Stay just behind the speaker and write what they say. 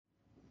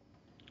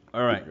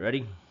All right,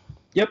 ready?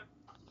 Yep.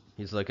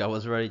 He's like, I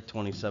was ready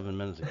 27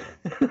 minutes ago.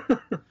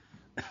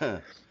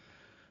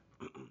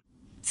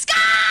 Scott!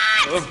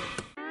 Oh.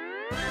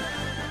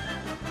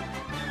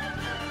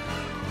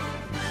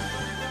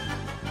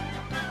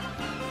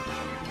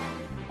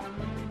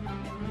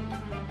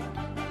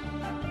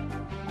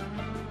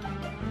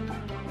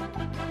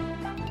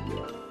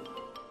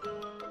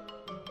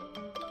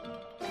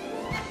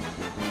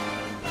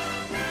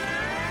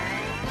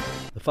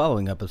 The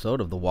following episode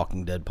of the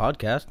Walking Dead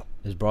podcast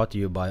is brought to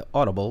you by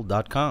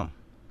Audible.com.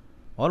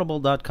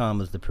 Audible.com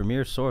is the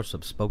premier source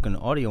of spoken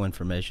audio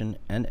information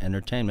and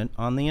entertainment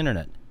on the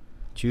internet.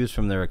 Choose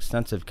from their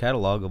extensive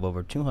catalog of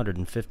over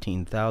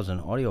 215,000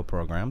 audio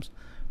programs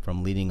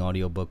from leading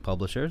audiobook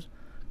publishers,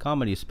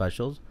 comedy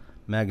specials,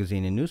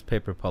 magazine and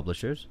newspaper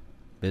publishers,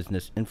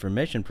 business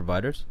information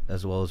providers,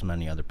 as well as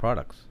many other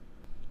products.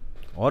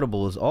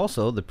 Audible is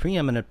also the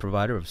preeminent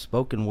provider of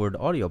spoken word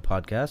audio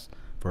podcasts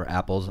for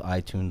Apple's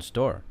iTunes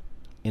Store.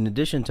 In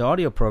addition to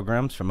audio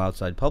programs from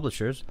outside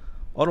publishers,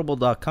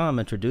 Audible.com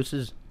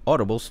introduces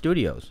Audible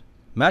Studios,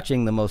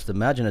 matching the most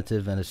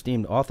imaginative and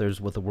esteemed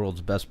authors with the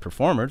world's best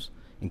performers,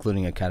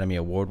 including Academy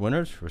Award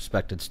winners,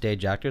 respected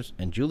stage actors,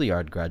 and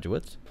Juilliard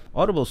graduates.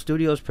 Audible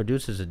Studios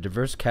produces a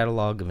diverse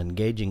catalog of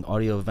engaging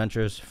audio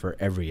adventures for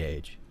every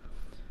age.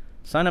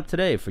 Sign up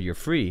today for your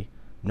free,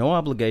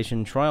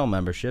 no-obligation trial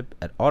membership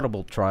at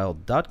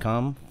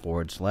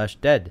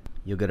audibletrial.com/dead.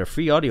 You'll get a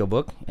free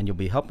audiobook, and you'll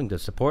be helping to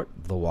support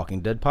The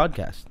Walking Dead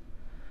podcast.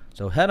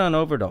 So head on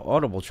over to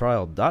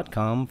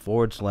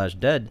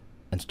audibletrial.com/dead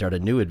and start a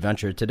new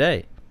adventure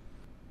today.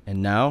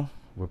 And now,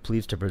 we're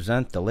pleased to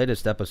present the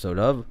latest episode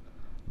of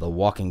The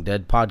Walking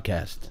Dead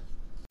podcast.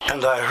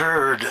 And I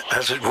heard,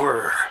 as it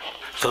were,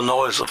 the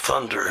noise of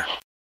thunder.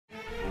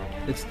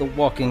 It's The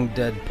Walking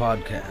Dead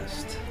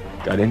podcast.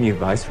 Got any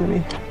advice for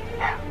me?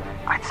 Yeah,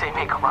 I'd say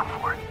make a run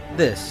for it.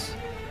 This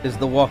is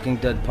The Walking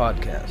Dead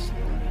podcast,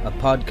 a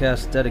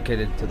podcast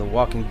dedicated to The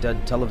Walking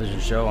Dead television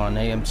show on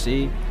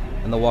AMC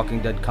and The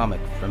Walking Dead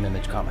comic from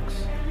Image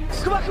Comics.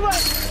 Come on!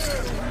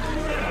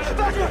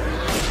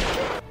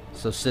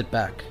 So sit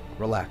back,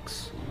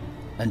 relax,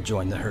 and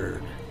join the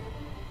herd.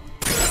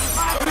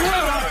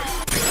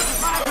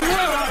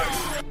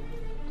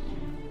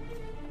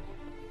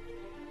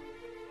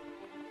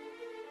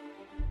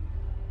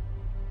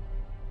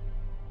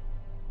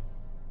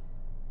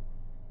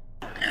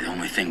 And the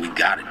only thing we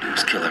gotta do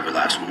is kill every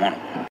last one of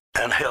them.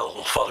 And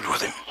hell followed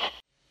with him.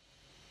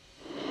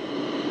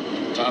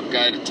 Top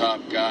guy to top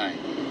guy.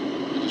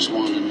 I just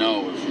want to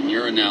know if in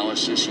your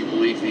analysis you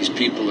believe these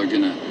people are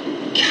gonna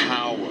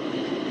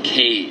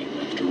cave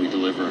after we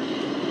deliver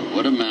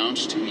what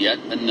amounts to yet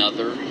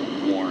another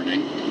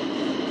warning.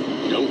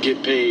 Don't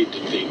get paid to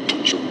think.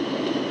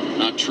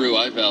 Not true.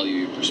 I value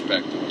your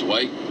perspective,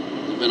 Dwight.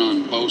 You've been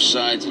on both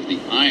sides of the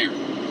iron.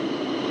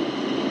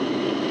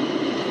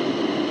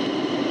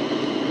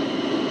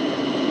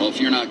 Well, if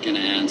you're not going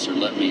to answer,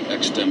 let me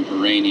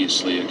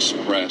extemporaneously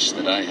express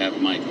that I have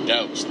my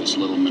doubts this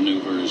little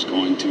maneuver is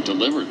going to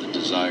deliver the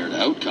desired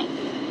outcome.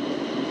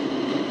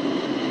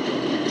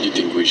 You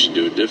think we should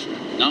do it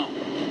different? No,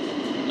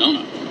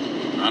 not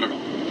at all.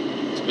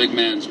 This big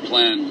man's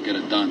plan will get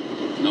it done,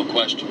 no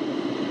question.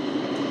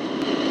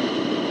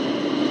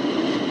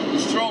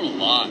 He's thrown a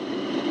lot.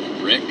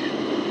 Rick,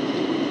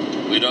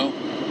 the widow,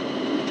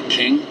 the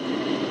king,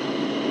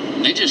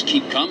 and they just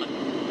keep coming.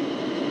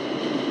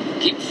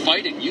 Keep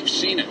fighting. You've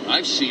seen it.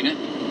 I've seen it.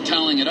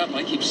 Tallying it up,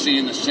 I keep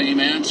seeing the same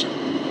answer.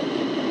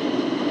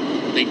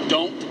 They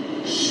don't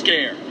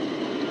scare.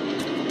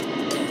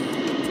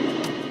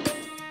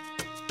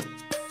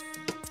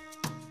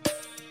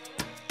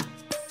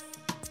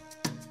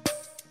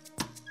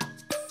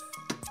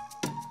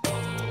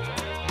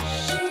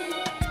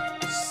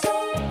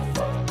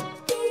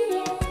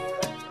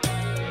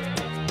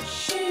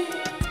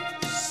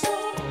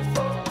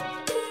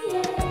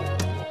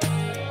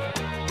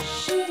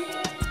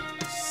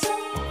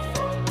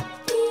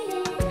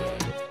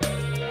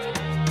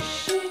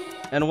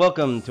 And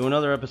welcome to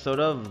another episode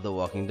of The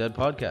Walking Dead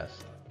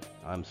podcast.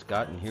 I'm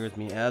Scott, and here with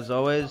me, as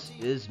always,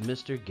 is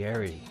Mr.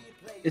 Gary.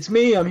 It's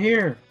me, I'm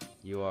here.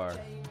 You are.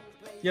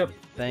 Yep.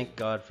 Thank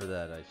God for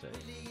that, I say.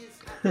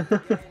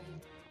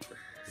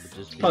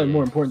 There's probably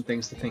more important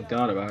things to thank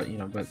God about,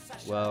 but...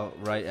 Well,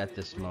 right at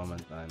this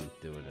moment, I'm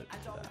doing it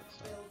for that,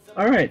 so...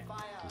 Alright.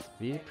 Just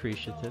be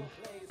appreciative.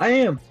 I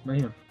am.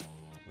 Yes.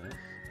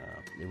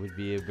 It would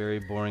be a very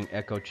boring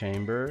echo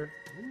chamber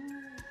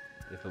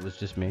if it was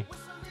just me.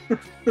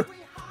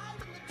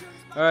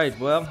 Alright,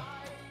 well,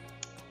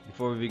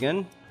 before we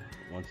begin,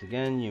 once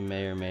again, you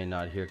may or may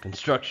not hear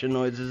construction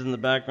noises in the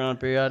background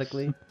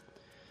periodically.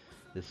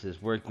 This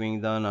is work being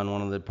done on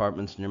one of the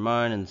apartments near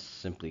mine and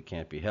simply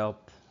can't be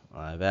helped.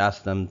 I've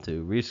asked them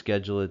to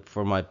reschedule it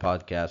for my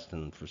podcast,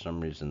 and for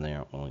some reason they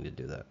aren't willing to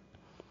do that.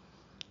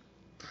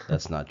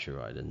 That's not true.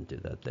 I didn't do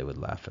that. They would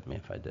laugh at me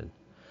if I did.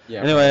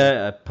 Yeah. Anyway,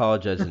 I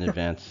apologize in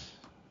advance.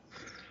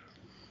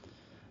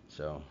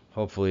 So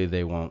hopefully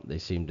they won't. They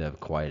seem to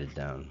have quieted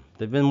down.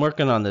 They've been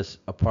working on this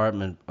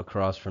apartment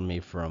across from me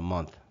for a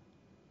month.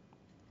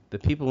 The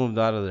people moved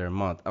out of there a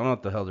month. I don't know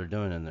what the hell they're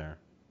doing in there.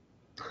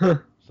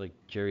 It's like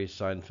Jerry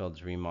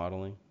Seinfeld's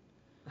remodeling.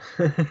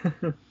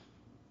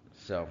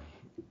 So.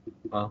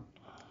 Well.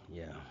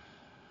 Yeah.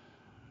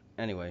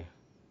 Anyway,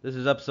 this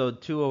is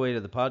episode 208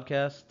 of the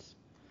podcast.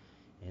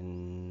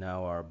 And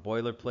now our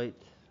boilerplate.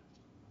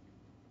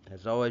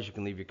 As always, you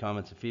can leave your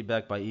comments and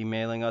feedback by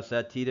emailing us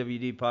at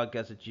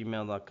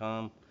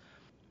twdpodcast@gmail.com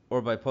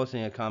or by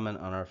posting a comment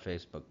on our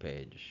Facebook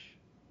page.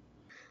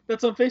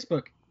 That's on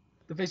Facebook.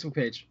 The Facebook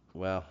page.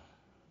 Well,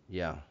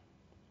 yeah.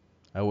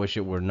 I wish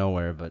it were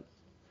nowhere, but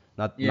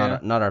not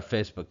our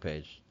Facebook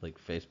page, like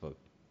Facebook.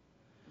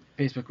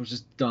 Facebook was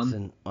just done. It's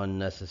an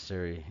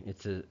unnecessary.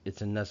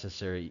 It's a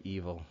necessary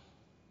evil.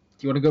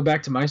 Do you want to go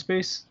back to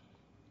MySpace?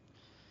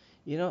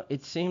 You know,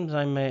 it seems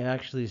I may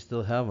actually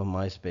still have a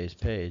MySpace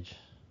page.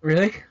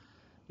 Really?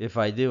 If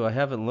I do, I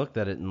haven't looked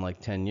at it in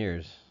like 10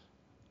 years.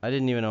 I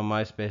didn't even know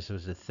MySpace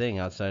was a thing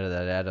outside of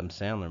that Adam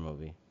Sandler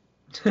movie.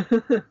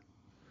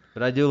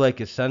 But I do like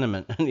his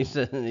sentiment. And he's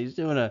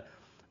doing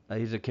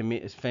he's a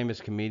famous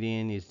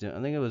comedian. I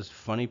think it was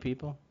Funny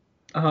People.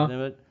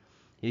 Uh-huh.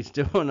 He's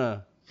doing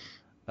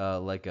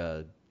like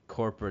a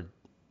corporate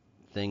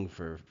thing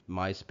for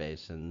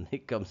MySpace, and he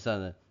comes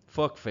on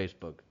fuck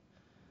Facebook.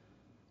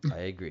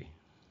 I agree.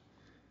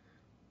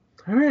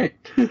 All right.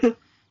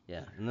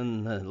 Yeah, and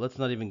then let's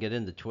not even get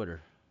into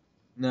Twitter.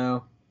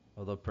 No.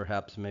 Although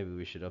perhaps maybe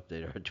we should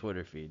update our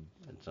Twitter feed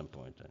at some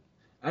point.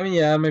 I mean,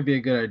 yeah, that might be a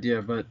good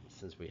idea, but...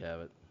 Since we have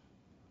it.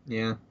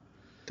 Yeah.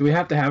 Do we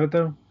have to have it,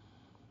 though?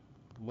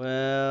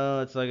 Well,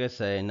 it's like I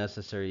say,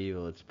 necessary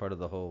evil. It's part of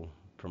the whole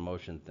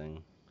promotion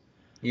thing.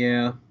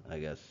 Yeah. I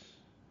guess.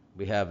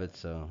 We have it,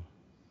 so...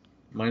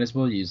 Might as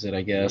well use it,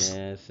 I guess.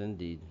 Yes,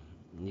 indeed.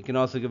 You can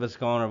also give us a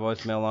call on our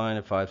voicemail line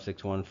at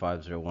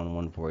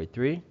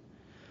 561-501-1483.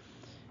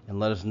 And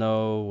let us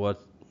know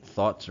what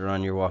thoughts are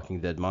on your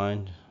Walking Dead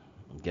mind.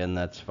 Again,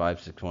 that's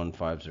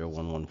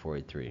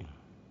 561-501-1483.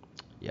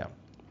 Yeah.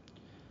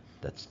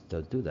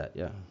 Do that,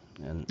 yeah.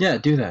 And yeah,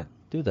 do that.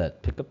 Do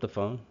that. Pick up the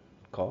phone.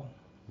 Call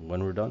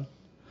when we're done.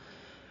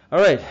 All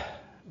right.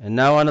 And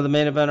now on to the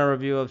main event, our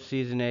review of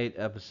Season 8,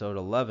 Episode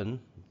 11,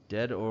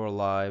 Dead or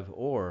Alive,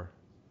 or...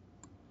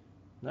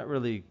 Not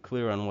really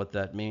clear on what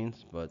that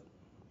means, but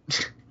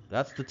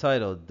that's the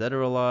title, Dead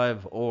or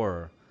Alive,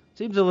 or...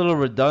 Seems a little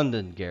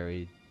redundant,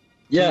 Gary.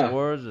 Yeah.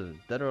 Ors,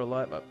 Dead or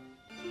Alive?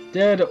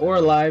 Dead or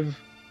Alive,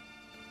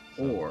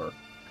 or...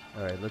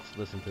 All right, let's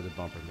listen to the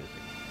bumper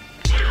music.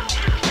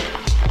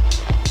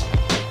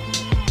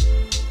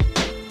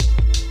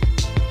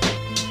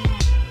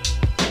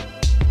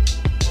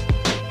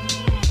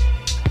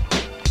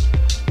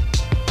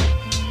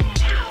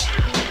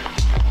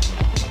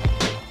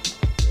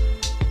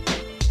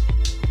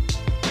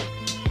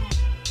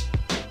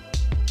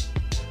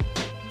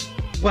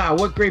 Wow,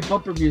 what great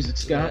bumper music,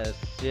 Scott.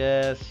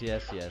 Yes.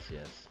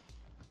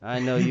 I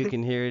know you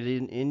can hear it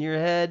in your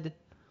head.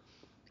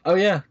 Oh,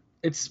 yeah.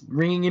 It's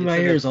ringing in my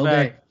ears all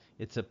day.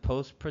 It's a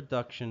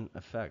post-production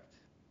effect.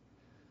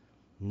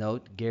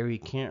 Note, Gary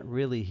can't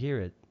really hear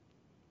it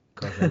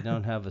because I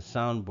don't have a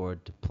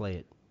soundboard to play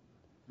it.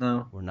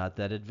 No. We're not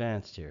that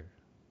advanced here.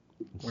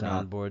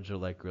 Soundboards are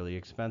like really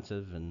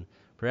expensive, and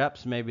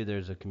perhaps maybe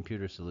there's a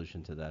computer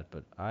solution to that,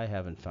 but I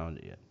haven't found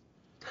it yet.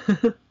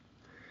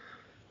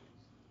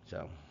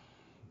 So.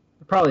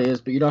 It probably is,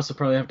 but you'd also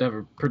probably have to have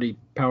a pretty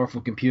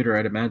powerful computer,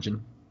 I'd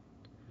imagine.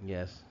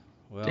 Yes.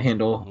 Well, to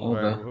handle all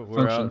the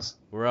functions.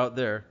 We're out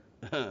there.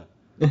 All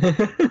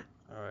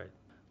right.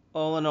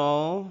 All in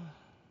all,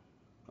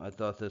 I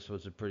thought this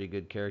was a pretty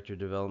good character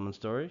development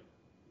story.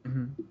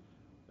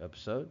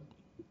 Episode.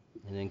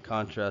 And in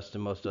contrast to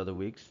most other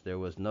weeks, there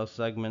was no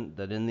segment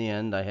that in the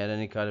end I had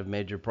any kind of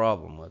major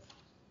problem with.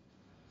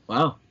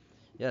 Wow.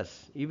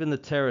 Yes, even the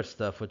terrorist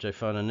stuff, which I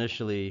found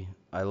initially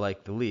I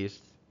liked the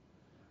least,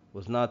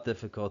 was not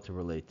difficult to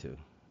relate to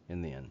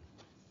in the end.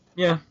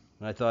 Yeah.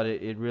 And I thought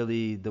it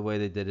really, the way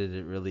they did it,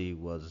 it really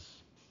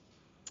was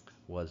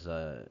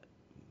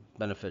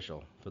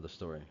beneficial for the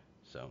story.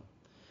 So,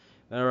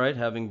 all right,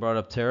 having brought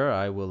up terror,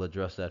 I will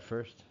address that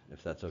first,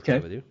 if that's okay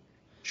with you.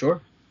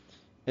 Sure.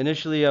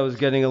 Initially, I was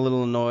getting a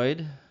little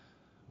annoyed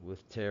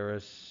with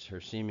Tara's, her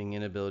seeming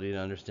inability to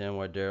understand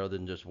why Daryl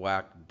didn't just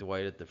whack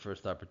Dwight at the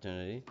first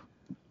opportunity.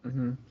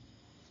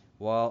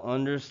 While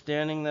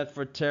understanding that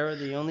for Tara,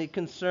 the only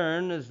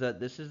concern is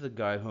that this is the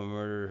guy who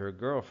murdered her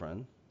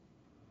girlfriend,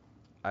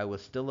 I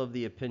was still of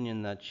the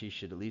opinion that she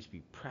should at least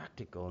be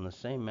practical in the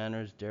same manner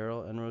as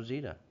Daryl and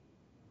Rosita.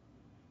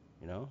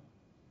 You know?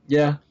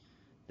 Yeah.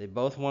 They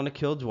both want to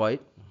kill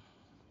Dwight,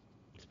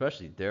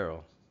 especially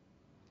Daryl.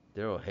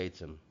 Daryl hates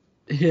him.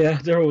 Yeah,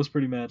 Daryl was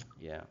pretty mad.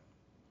 Yeah.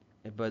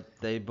 But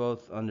they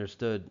both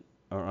understand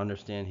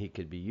he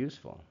could be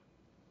useful.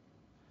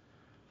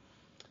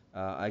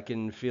 I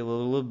can feel a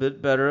little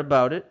bit better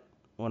about it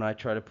when I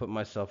try to put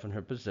myself in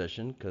her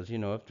position, because, you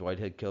know, if Dwight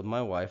had killed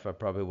my wife, I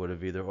probably would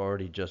have either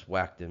already just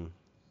whacked him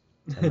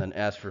and then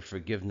asked for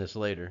forgiveness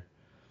later.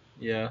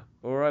 Yeah.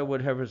 Or I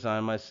would have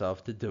resigned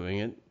myself to doing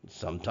it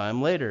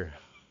sometime later.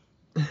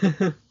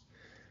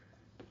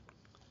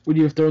 Would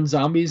you have thrown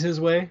zombies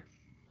his way?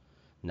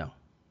 No.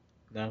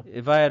 No.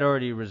 If I had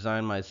already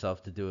resigned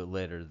myself to do it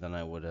later, then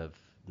I would have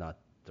not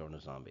thrown a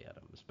zombie at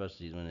him,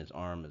 especially when his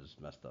arm is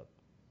messed up.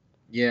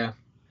 Yeah.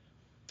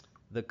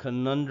 The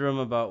conundrum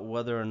about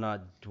whether or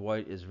not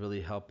Dwight is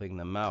really helping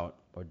them out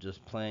or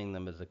just playing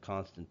them as a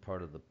constant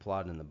part of the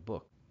plot in the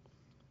book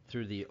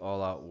through the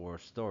all-out war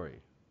story.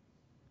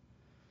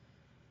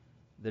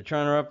 They're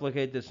trying to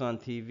replicate this on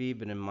TV,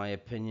 but in my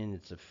opinion,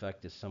 its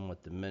effect is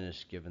somewhat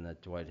diminished given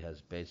that Dwight has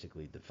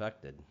basically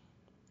defected.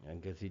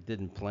 And because he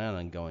didn't plan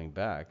on going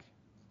back.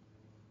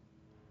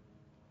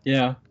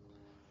 Yeah.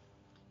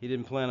 He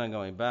didn't plan on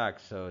going back,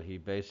 so he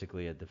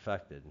basically had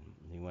defected.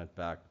 He went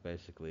back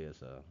basically it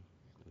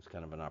was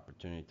kind of an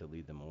opportunity to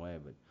lead them away.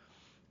 But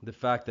the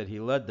fact that he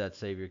led that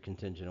savior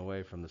contingent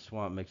away from the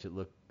swamp makes it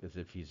look as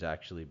if he's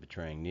actually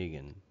betraying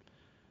Negan.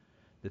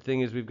 The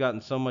thing is, we've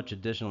gotten so much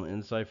additional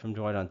insight from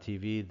Dwight on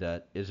TV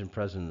that isn't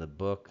present in the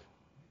book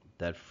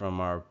that from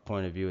our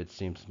point of view, it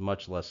seems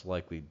much less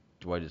likely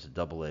Dwight is a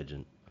double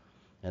agent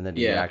and that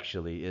he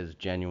actually is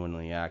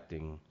genuinely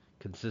acting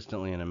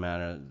consistently in a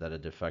manner that a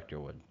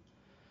defector would.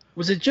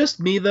 Was it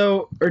just me,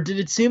 though, or did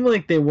it seem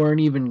like they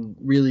weren't even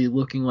really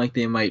looking like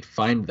they might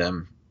find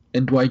them,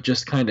 and Dwight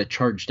just kind of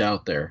charged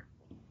out there?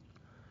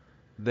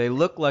 They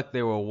look like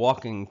they were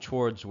walking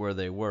towards where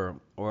they were,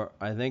 or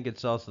I think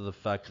it's also the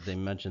fact that they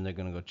mentioned they're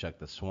going to go check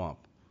the swamp.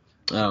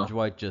 So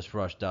Dwight just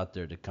rushed out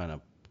there to kind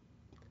of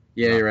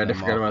you're right. I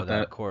forgot about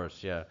that.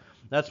 Course, yeah.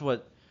 That's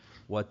what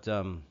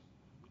when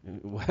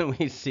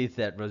we see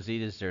that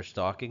Rosita's there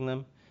stalking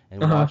them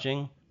and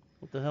watching,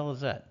 what the hell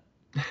is that?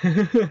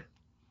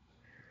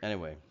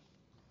 Anyway,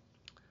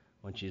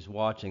 when she's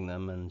watching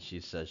them and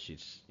she says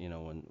she's,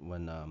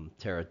 when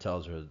Tara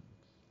tells her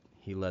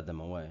he led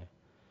them away.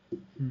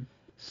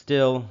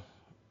 Still,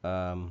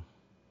 with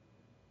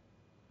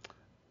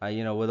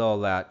all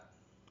that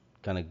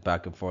kind of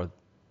back and forth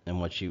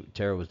and what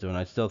Tara was doing,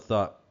 I still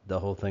thought the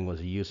whole thing was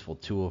a useful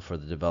tool for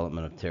the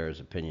development of Tara's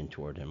opinion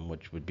toward him,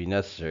 which would be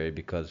necessary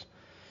because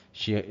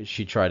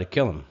she tried to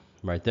kill him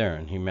right there,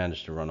 and he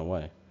managed to run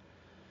away.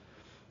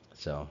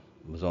 So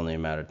it was only a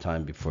matter of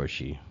time before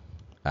she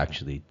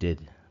actually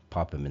did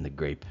pop him in the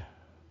grape.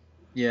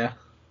 Yeah.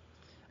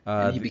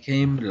 And he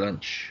became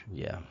lunch.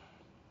 Yeah.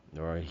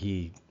 Or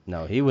he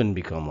wouldn't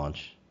become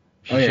lunch.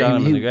 She shot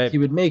him in the grape.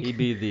 He'd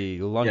be the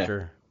luncher.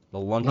 Yeah. The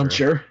luncher.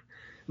 Luncher.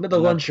 Not the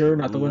luncher,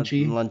 not the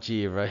lunchy.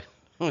 Lunchy, right.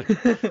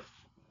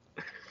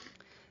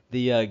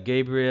 The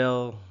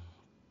Gabriel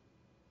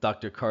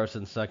Dr.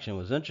 Carson section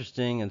was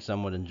interesting and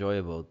somewhat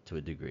enjoyable to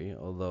a degree,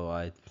 although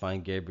I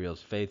find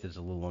Gabriel's faith is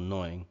a little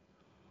annoying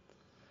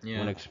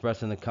when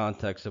expressing the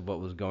context of what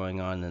was going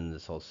on in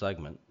this whole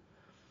segment.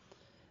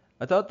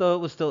 I thought, though, it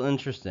was still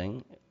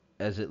interesting,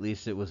 as at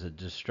least it was a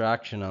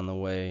distraction on the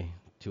way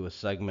to a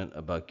segment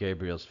about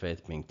Gabriel's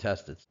faith being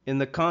tested. In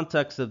the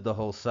context of the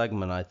whole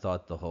segment, I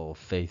thought the whole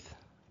faith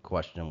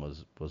question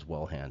was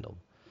well handled,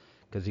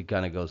 because he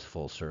kind of goes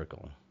full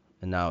circle,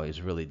 and now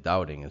he's really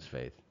doubting his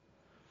faith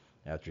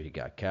after he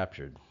got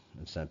captured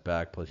and sent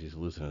back, plus he's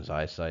losing his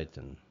eyesight,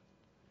 and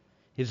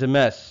he's a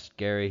mess,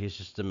 Gary. He's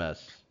just a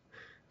mess.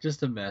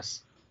 Just a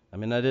mess. I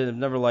mean, I've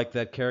never liked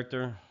that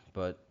character,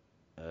 but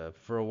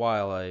for a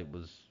while I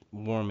was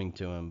warming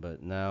to him,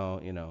 but now,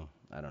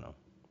 I don't know.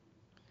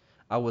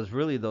 I was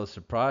really, though,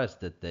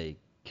 surprised that they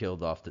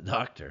killed off the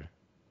doctor.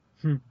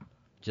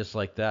 Just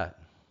like that.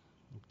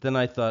 Then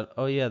I thought,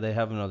 oh yeah, they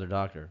have another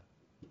doctor.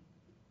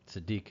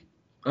 Sadiq.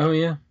 Oh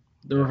yeah.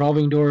 The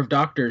revolving door of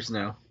doctors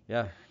now.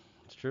 Yeah,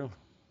 it's true.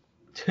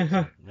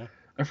 Yeah.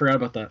 I forgot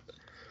about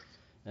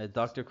that.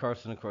 Dr.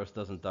 Carson, of course,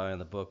 doesn't die in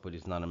the book, but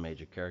he's not a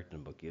major character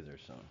in the book either,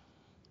 so.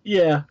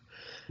 Yeah.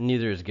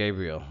 Neither is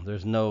Gabriel.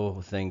 There's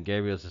no thing.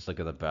 Gabriel's just like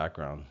in the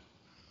background.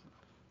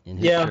 In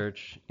his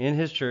church. In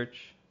his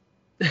church.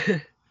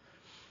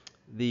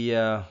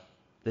 The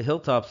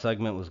Hilltop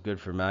segment was good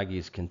for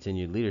Maggie's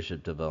continued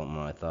leadership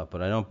development, I thought,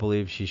 but I don't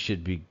believe she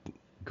should be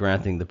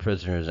granting the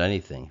prisoners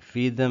anything.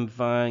 Feed them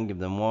fine, give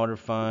them water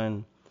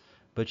fine,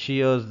 but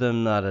she owes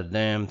them not a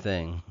damn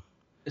thing.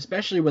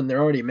 Especially when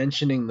they're already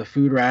mentioning the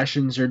food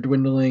rations are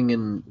dwindling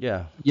and,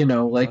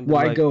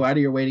 why go out of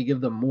your way to give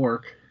them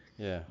more?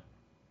 Yeah.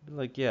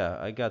 Like,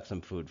 I got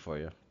some food for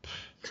you.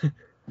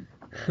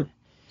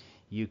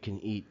 You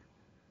can eat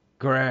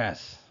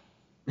grass.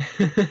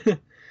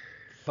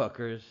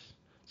 Fuckers.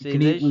 You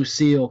can eat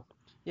Lucille.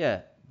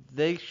 Yeah,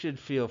 they should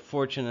feel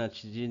fortunate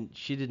that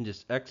she didn't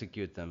just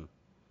execute them,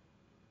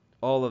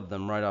 all of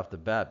them right off the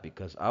bat,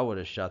 because I would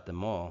have shot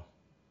them all,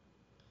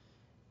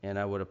 and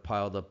I would have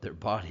piled up their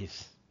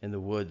bodies in the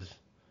woods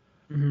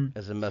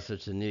as a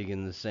message to Negan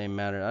in the same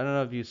manner. I don't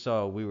know if you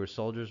saw We Were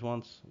Soldiers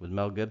once with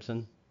Mel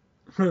Gibson.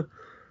 Did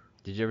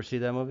you ever see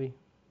that movie?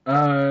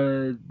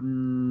 No,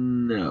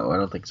 I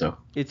don't think so.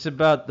 It's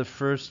about the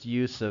first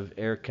use of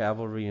air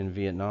cavalry in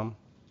Vietnam.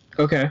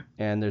 Okay.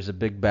 And there's a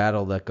big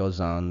battle that goes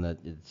on. That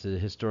it's a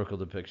historical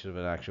depiction of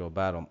an actual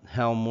battle.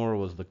 Hal Moore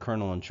was the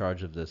colonel in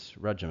charge of this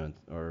regiment,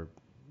 I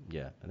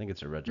think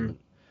it's a regiment.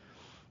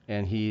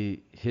 And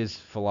his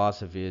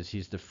philosophy is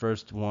he's the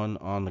first one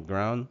on the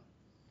ground,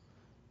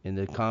 in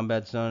the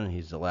combat zone, and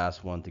he's the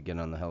last one to get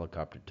on the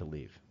helicopter to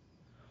leave.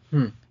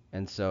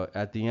 And so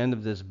at the end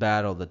of this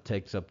battle that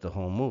takes up the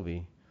whole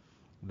movie,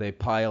 they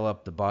pile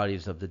up the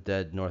bodies of the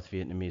dead North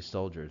Vietnamese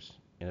soldiers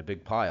in a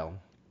big pile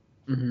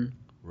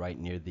right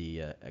near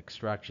the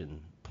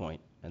extraction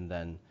point. And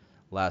then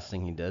last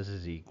thing he does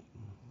is he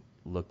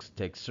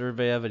takes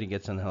survey of it, he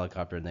gets on the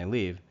helicopter, and they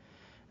leave.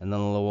 And then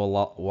a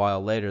little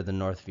while later, the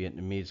North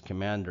Vietnamese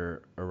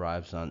commander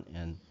arrives on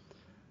and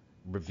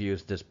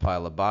reviews this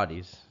pile of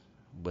bodies.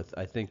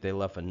 I think they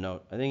left a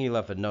note. I think he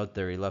left a note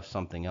there. He left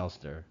something else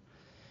there.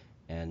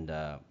 And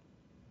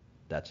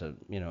that's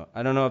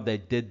I don't know if they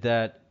did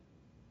that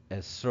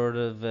as sort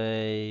of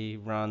a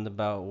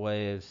roundabout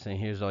way of saying,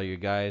 here's all your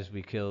guys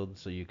we killed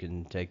so you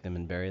can take them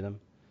and bury them.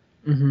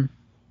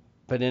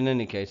 But in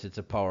any case, it's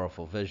a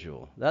powerful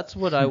visual. That's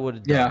what I would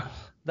have done. Yeah.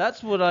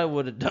 That's what I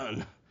would have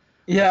done.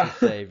 Yeah. With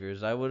the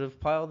saviors. I would have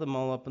piled them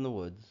all up in the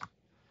woods,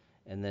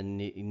 and then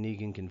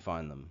Negan can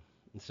find them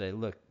and say,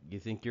 look, you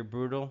think you're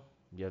brutal?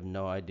 You have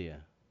no idea.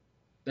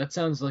 That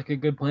sounds like a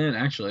good plan,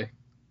 actually.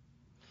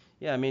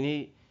 Yeah, I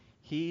mean,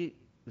 he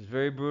is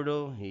very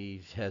brutal.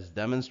 He has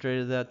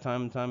demonstrated that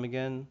time and time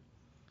again.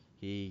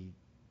 He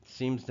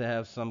seems to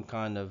have some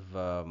kind of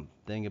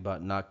thing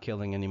about not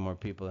killing any more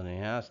people than he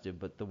has to,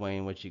 but the way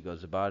in which he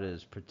goes about it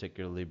is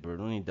particularly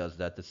brutal, and he does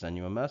that to send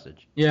you a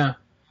message. Yeah.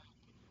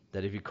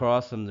 That if you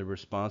cross them, the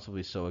response will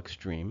be so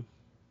extreme,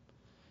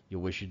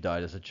 you'll wish you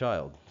died as a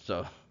child.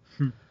 So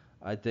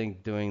I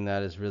think doing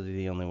that is really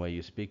the only way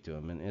you speak to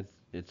him. And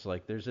it's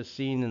like there's a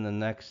scene in the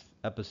next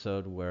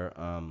episode where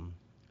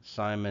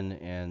Simon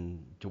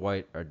and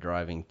Dwight are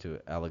driving to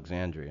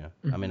Alexandria.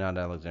 I mean, not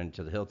Alexandria,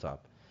 to the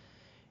hilltop.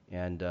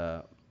 And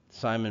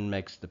Simon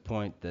makes the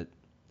point that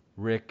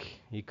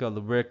he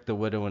called Rick, the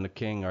widow, and the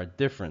king are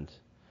different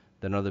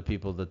than other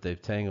people that they've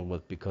tangled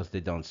with because they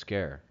don't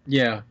scare.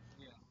 Yeah.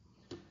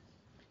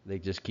 They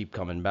just keep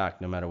coming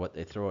back no matter what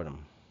they throw at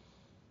them.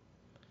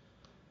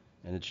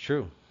 And it's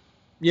true.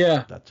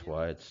 Yeah. That's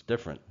why it's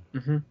different.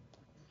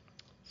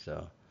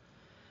 So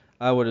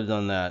I would have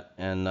done that.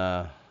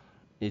 And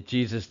if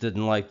Jesus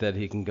didn't like that,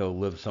 he can go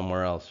live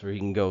somewhere else, or he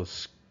can go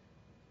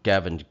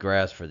scavenge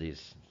grass for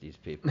these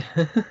people.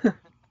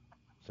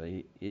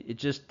 So it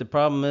just, the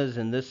problem is,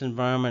 in this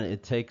environment,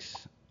 it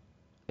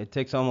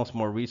takes almost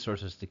more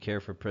resources to care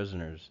for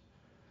prisoners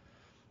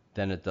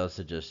than it does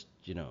to just,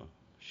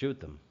 shoot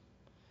them.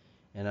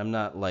 And I'm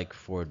not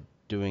for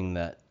doing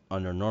that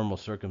under normal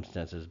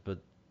circumstances, but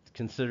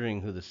considering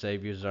who the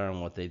saviors are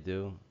and what they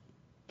do,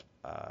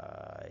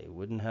 I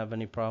wouldn't have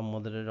any problem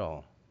with it at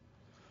all.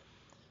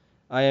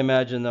 I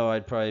imagine, though,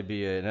 I'd probably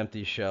be an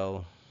empty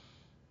shell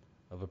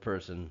of a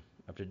person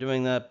after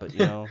doing that, but,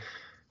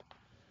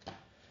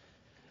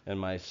 and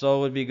my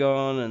soul would be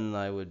gone, and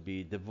I would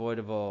be devoid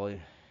of all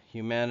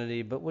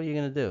humanity, but what are you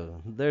going to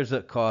do? There's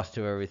a cost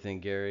to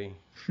everything, Gary.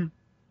 And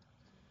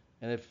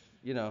if,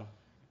 you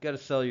got to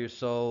sell your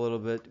soul a little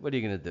bit, what are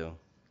you going to do?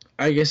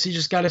 I guess you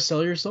just got to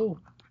sell your soul.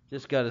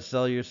 Just got to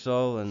sell your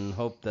soul and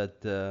hope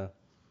that,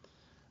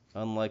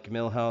 unlike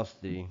Milhouse,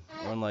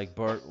 unlike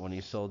Bart when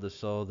he sold his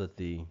soul, that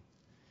the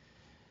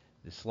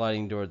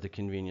sliding door at the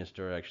convenience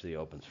store actually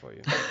opens for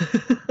you.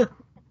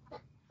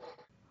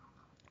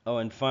 Oh,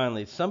 and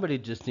finally, somebody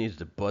just needs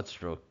to butt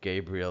stroke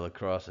Gabriel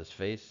across his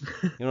face.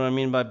 You know what I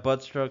mean by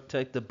butt stroke?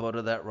 Take the butt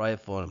of that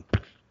rifle and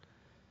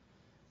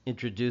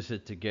introduce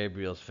it to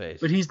Gabriel's face.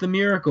 But he's the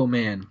Miracle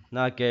Man.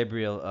 Not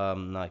Gabriel.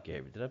 Not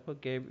Gabriel. Did I put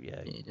Gabriel?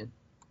 Yeah. You did.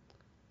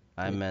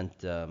 I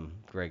meant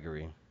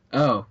Gregory.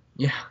 Oh,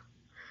 yeah.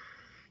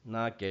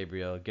 Not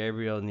Gabriel.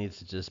 Gabriel needs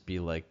to just be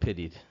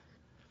pitied.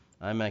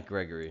 I meant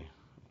Gregory.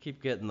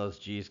 Keep getting those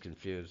G's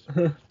confused.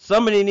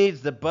 Somebody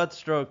needs to butt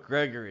stroke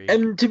Gregory.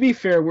 And to be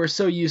fair, we're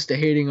so used to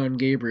hating on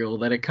Gabriel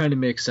that it kind of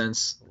makes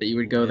sense that you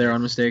would go there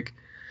on mistake.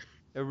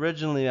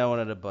 Originally, I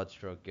wanted to butt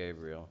stroke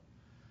Gabriel.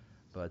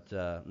 But,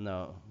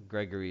 no,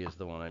 Gregory is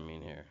the one I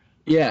mean here.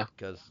 Yeah.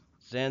 Because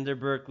Xander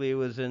Berkeley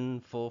was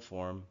in full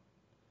form.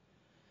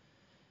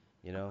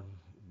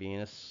 Being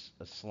a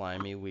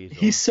slimy weasel.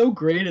 He's so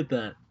great at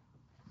that.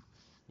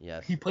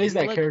 Yes. He plays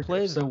that character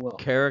plays so well.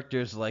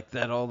 Characters like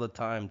that all the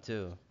time,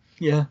 too.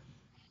 Yeah.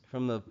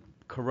 From the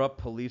corrupt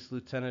police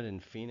lieutenant in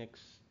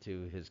Phoenix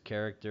to his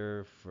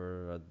character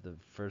for the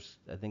first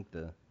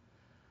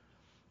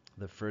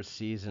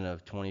season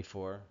of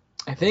 24.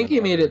 I think he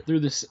made it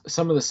through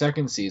some of the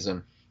second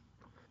season.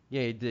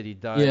 Yeah, he did. He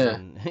died. Yeah.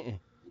 And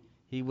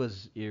he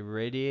was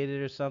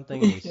irradiated or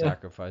something, and he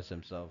sacrificed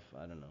himself.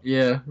 I don't know.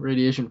 Yeah,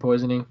 radiation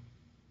poisoning.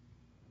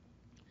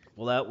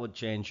 Well, that would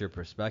change your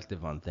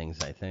perspective on things,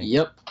 I think.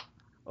 Yep.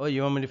 Oh,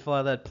 you want me to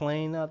fly that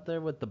plane out there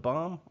with the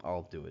bomb?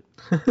 I'll do it.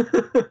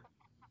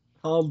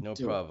 No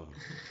problem.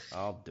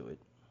 I'll do it.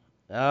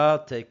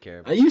 I'll take care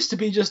of it. I used to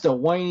be just a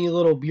whiny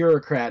little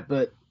bureaucrat,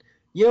 but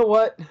you know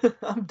what?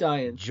 I'm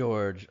dying.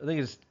 George. I think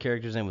his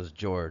character's name was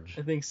George.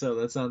 I think so.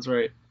 That sounds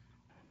right.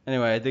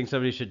 Anyway, I think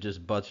somebody should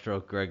just butt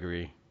stroke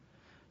Gregory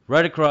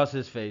right across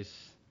his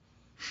face,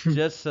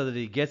 just so that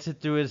he gets it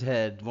through his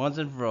head once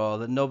and for all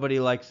that nobody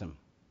likes him,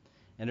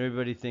 and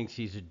everybody thinks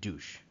he's a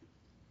douche.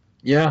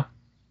 Yeah.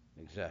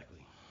 Exactly.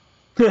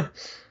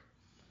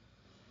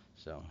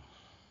 So,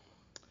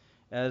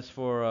 as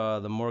for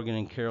the Morgan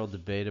and Carol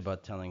debate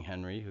about telling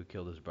Henry who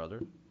killed his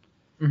brother,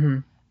 Mm-hmm.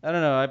 I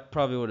don't know. I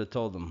probably would have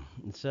told him.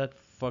 It's that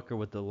fucker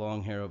with the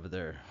long hair over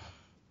there.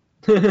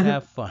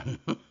 Have fun.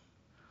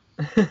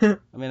 I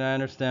mean, I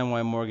understand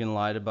why Morgan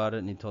lied about it,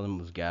 and he told him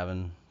it was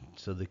Gavin,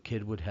 so the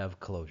kid would have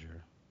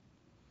closure.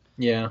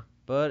 Yeah.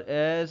 But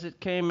as it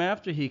came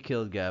after he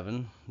killed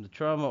Gavin, the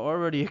trauma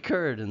already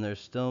occurred, and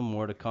there's still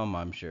more to come,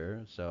 I'm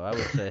sure. So I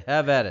would say,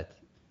 have at it.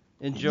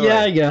 Enjoy.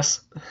 Yeah, I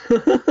guess.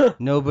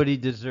 Nobody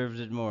deserves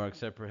it more,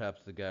 except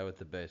perhaps the guy with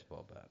the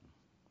baseball bat.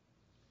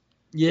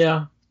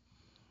 Yeah.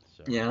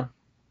 So, Yeah.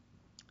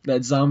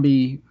 That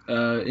zombie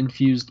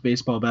infused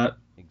baseball bat.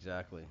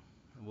 Exactly.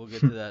 We'll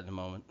get to that in a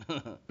moment.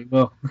 We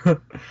will.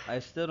 I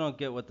still don't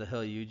get what the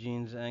hell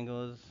Eugene's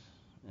angle is,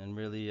 and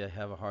really I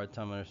have a hard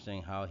time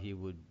understanding how he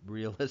would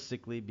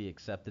realistically be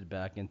accepted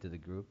back into the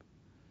group.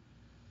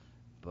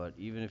 But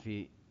even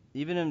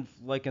in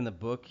like in the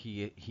book,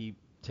 he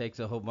takes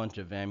a whole bunch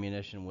of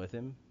ammunition with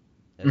him,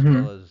 as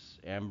well as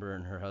Amber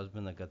and her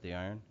husband that got the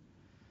iron.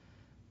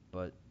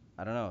 But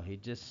I don't know, he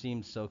just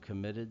seems so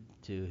committed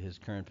to his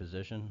current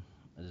position.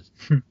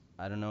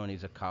 I don't know, and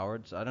he's a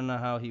coward, so I don't know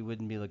how he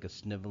wouldn't be like a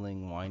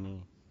sniveling,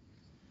 whiny.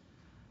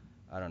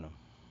 I don't know.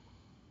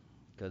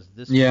 Because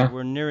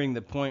we're nearing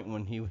the point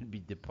when he would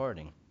be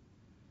departing.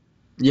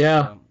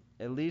 Yeah.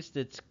 At least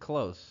it's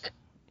close.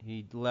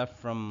 He left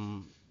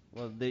from,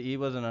 he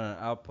wasn't on an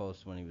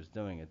outpost when he was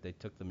doing it. They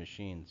took the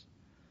machines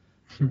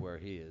to where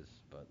he is,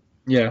 but,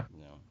 Yeah.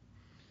 you know.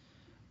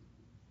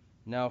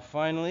 Now,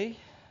 finally,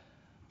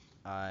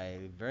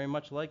 I very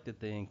much like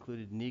that they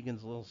included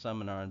Negan's little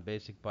seminar on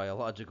basic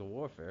biological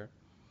warfare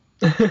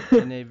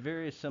in a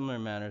very similar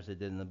manner as they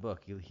did in the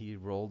book. He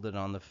rolled it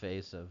on the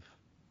face of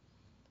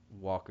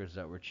walkers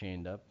that were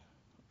chained up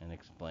and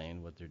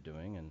explained what they're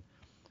doing, and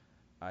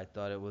I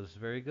thought it was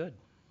very good.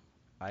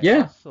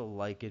 I also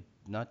like it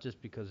not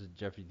just because of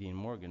Jeffrey Dean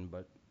Morgan,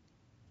 but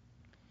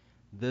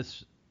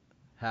this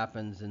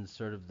happens in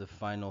sort of the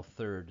final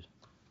third.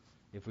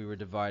 If we were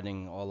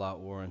dividing All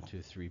Out War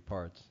into 3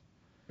 parts,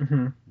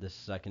 the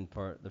second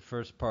part, the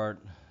first part,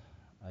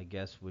 I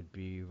guess would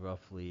be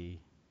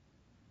roughly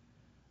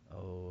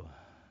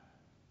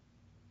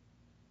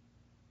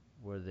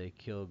where they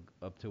kill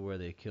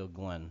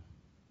Glenn,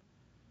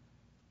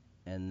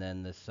 and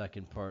then the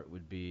second part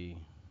would be,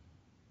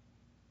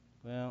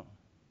 well,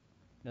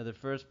 no, the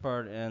first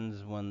part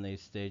ends when they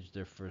stage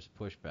their first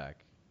pushback,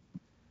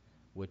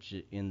 which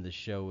in the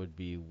show would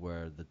be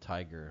where the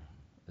tiger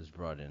is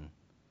brought in.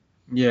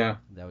 Yeah.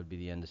 That would be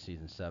the end of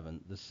season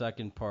 7. The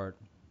second part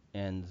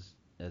ends,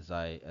 as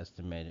I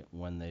estimate it,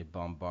 when they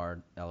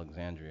bombard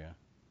Alexandria.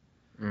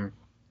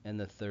 And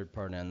the third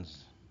part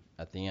ends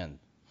at the end.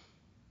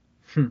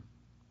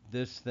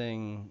 This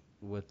thing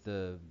with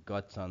the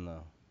guts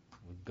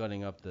with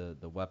gutting up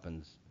the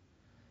weapons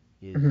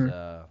is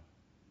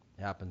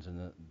happens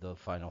in the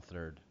final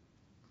third,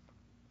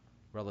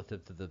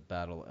 relative to the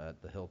battle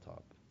at the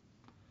hilltop.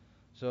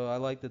 So I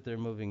like that they're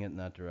moving it in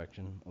that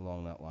direction,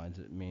 along that lines.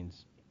 It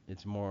means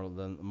it's more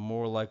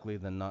likely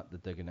than not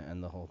that they're going to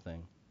end the whole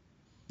thing.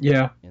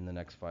 Yeah. In the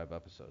next 5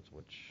 episodes,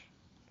 which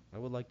I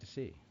would like to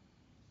see.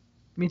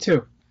 Me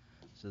too.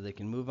 So they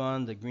can move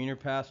on to greener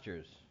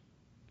pastures,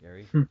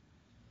 Gary.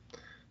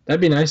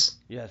 That'd be nice.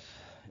 Yes,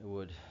 it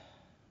would.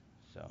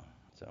 So.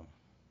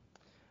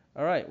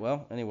 All right.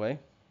 Well, anyway.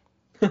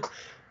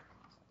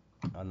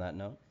 On that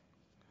note,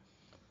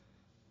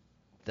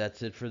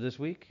 that's it for this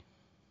week.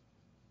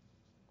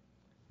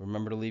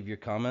 Remember to leave your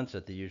comments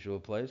at the usual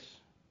place.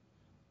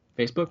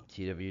 Facebook?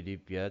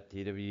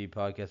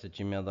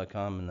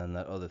 twdpodcast@gmail.com, and then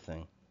that other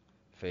thing,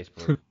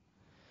 Facebook.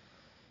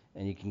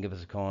 And you can give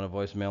us a call on a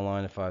voicemail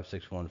line at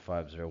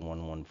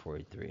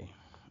 561-501-1483.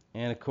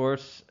 And, of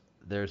course,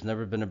 there's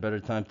never been a better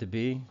time to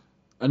be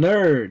a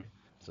nerd.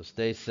 So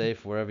stay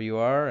safe wherever you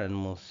are,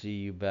 and we'll see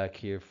you back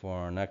here for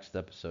our next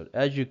episode.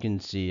 As you can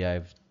see,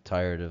 I'm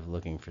tired of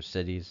looking for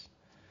cities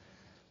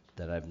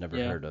that I've never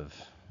heard of.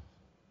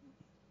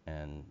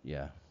 And,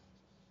 yeah.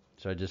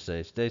 So I just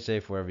say, stay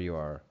safe wherever you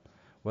are.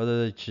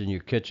 Whether it's in your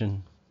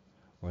kitchen,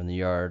 or in the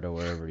yard, or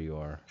wherever you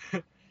are.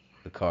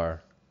 The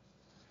car.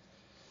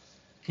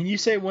 Can you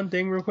say one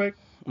thing real quick?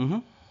 Mm-hmm.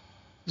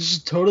 This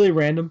is totally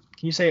random.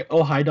 Can you say,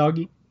 oh, hi,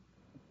 doggy?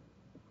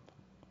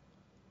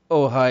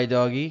 Oh, hi,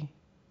 doggy.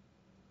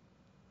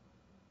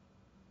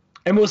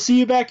 And we'll see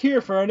you back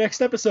here for our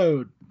next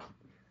episode.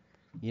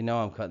 You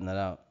know I'm cutting that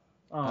out.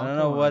 Oh, I don't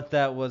know what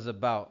that was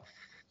about.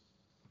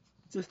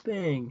 It's a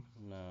thing.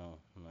 No,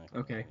 I'm not.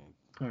 Okay.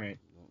 All right.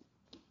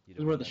 You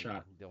It's worth a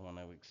shot. You don't want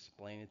to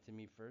explain it to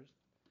me first?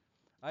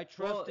 I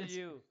trusted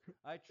you.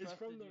 I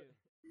trusted you.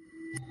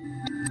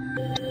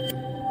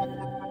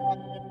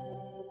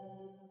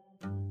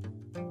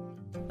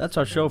 That's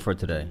our show for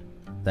today.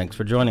 Thanks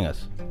for joining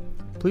us.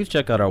 Please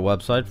check out our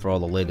website for all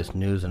the latest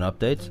news and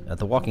updates at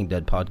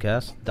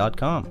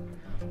thewalkingdeadpodcast.com.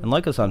 And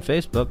like us on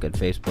Facebook at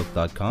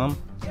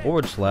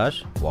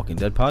facebook.com/Walking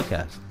Dead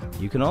Podcast.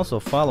 You can also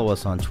follow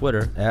us on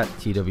Twitter at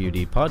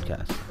TWD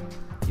Podcast.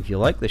 If you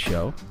like the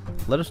show,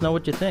 Let us know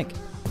what you think.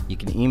 You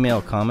can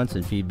email comments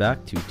and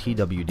feedback to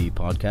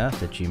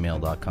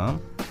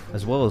twdpodcast@gmail.com,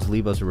 as well as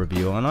leave us a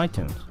review on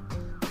iTunes.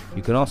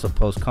 You can also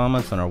post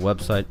comments on our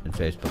website and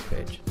Facebook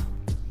page.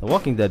 The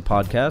Walking Dead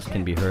podcast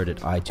can be heard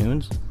at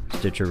iTunes,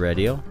 Stitcher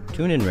Radio,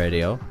 TuneIn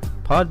Radio,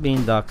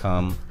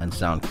 Podbean.com, and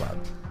SoundCloud.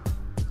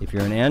 If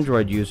you're an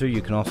Android user,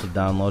 you can also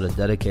download a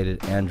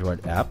dedicated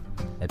Android app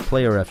at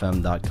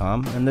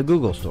PlayerFM.com and the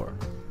Google Store.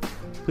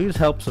 Please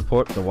help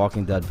support the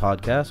Walking Dead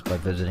podcast by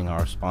visiting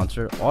our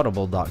sponsor,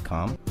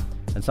 Audible.com,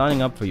 and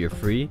signing up for your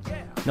free,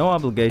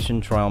 no-obligation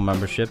trial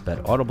membership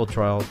at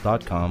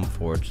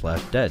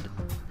audibletrial.com/dead.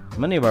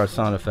 Many of our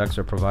sound effects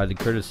are provided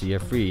courtesy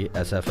of free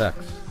SFX.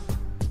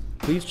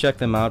 Please check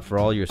them out for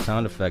all your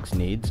sound effects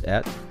needs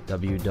at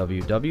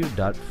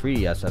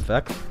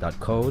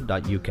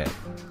www.freesfx.co.uk.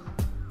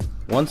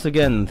 Once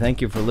again, thank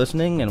you for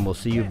listening, and we'll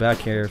see you back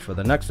here for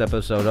the next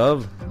episode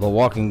of The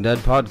Walking Dead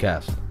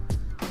Podcast.